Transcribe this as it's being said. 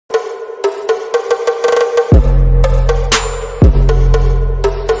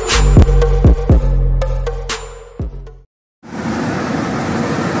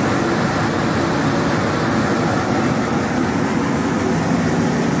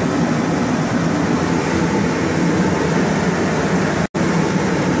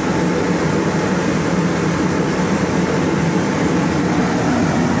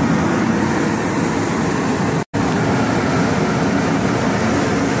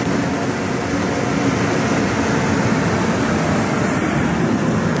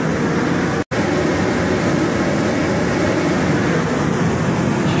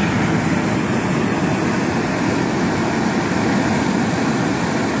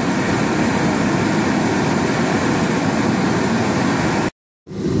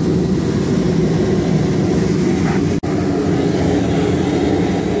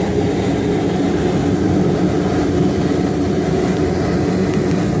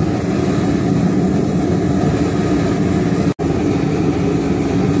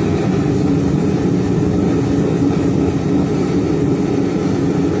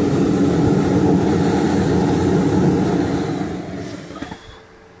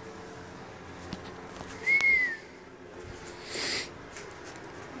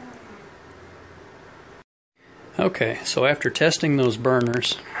Okay, so after testing those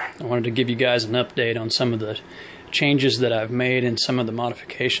burners, I wanted to give you guys an update on some of the changes that I've made and some of the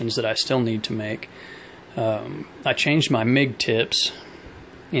modifications that I still need to make. I changed my MIG tips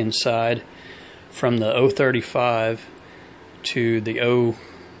inside from the 035 to the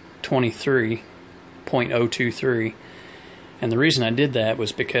 023.023, and the reason I did that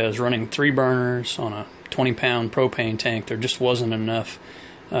was because running 3 burners on a 20-pound propane tank, there just wasn't enough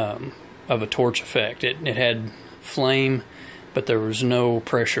of a torch effect. It had flame, but there was no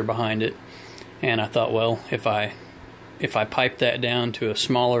pressure behind it, and I thought, well, if I pipe that down to a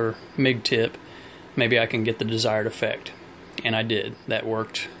smaller MIG tip, maybe I can get the desired effect. And I did. That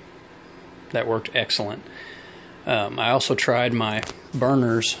worked excellent. I also tried my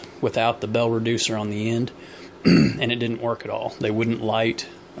burners without the bell reducer on the end, and it didn't work at all. They wouldn't light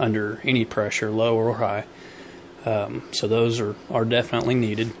under any pressure, low or high. So those are definitely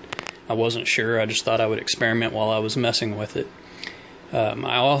needed. I wasn't sure. I just thought I would experiment while I was messing with it.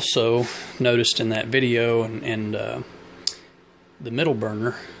 I also noticed in that video and the middle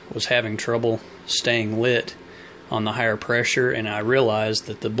burner was having trouble staying lit on the higher pressure, and I realized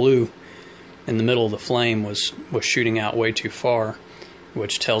that the blue in the middle of the flame was shooting out way too far,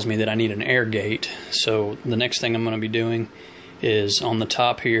 which tells me that I need an air gate. So the next thing I'm going to be doing is on the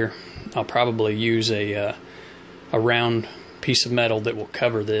top here, I'll probably use a round piece of metal that will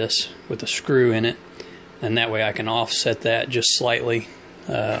cover this with a screw in it, and that way I can offset that just slightly.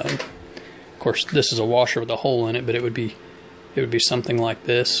 Of course, this is a washer with a hole in it, but it would be something like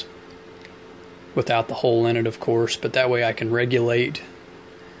this without the hole in it, of course. But that way I can regulate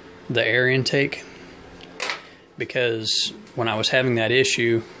the air intake, because when I was having that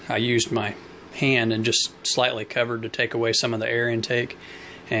issue, I used my hand and just slightly covered to take away some of the air intake,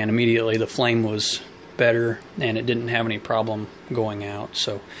 and immediately the flame was better and it didn't have any problem going out.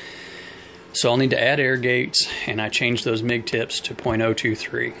 So I'll need to add air gates, and I changed those MIG tips to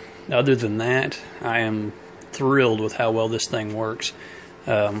 .023. Other than that, I am thrilled with how well this thing works.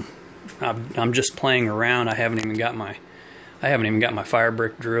 I'm just playing around. I haven't even got my fire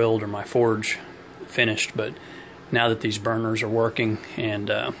brick drilled or my forge finished, but now that these burners are working and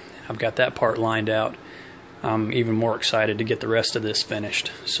I've got that part lined out, I'm even more excited to get the rest of this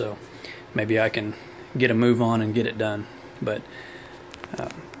finished. So maybe I can get a move on and get it done. But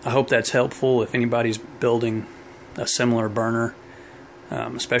I hope that's helpful if anybody's building a similar burner,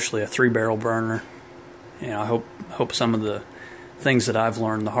 especially a 3-barrel burner. And I hope some of the things that I've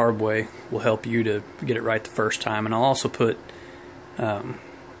learned the hard way will help you to get it right the first time. And I'll also put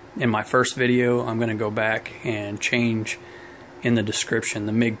in my first video, I'm going to go back and change in the description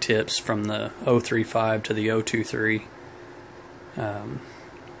the MIG tips from the 035 to the 023.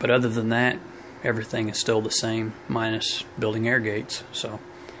 But other than that, everything is still the same, minus building air gates. So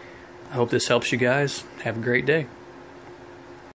I hope this helps you guys. Have a great day.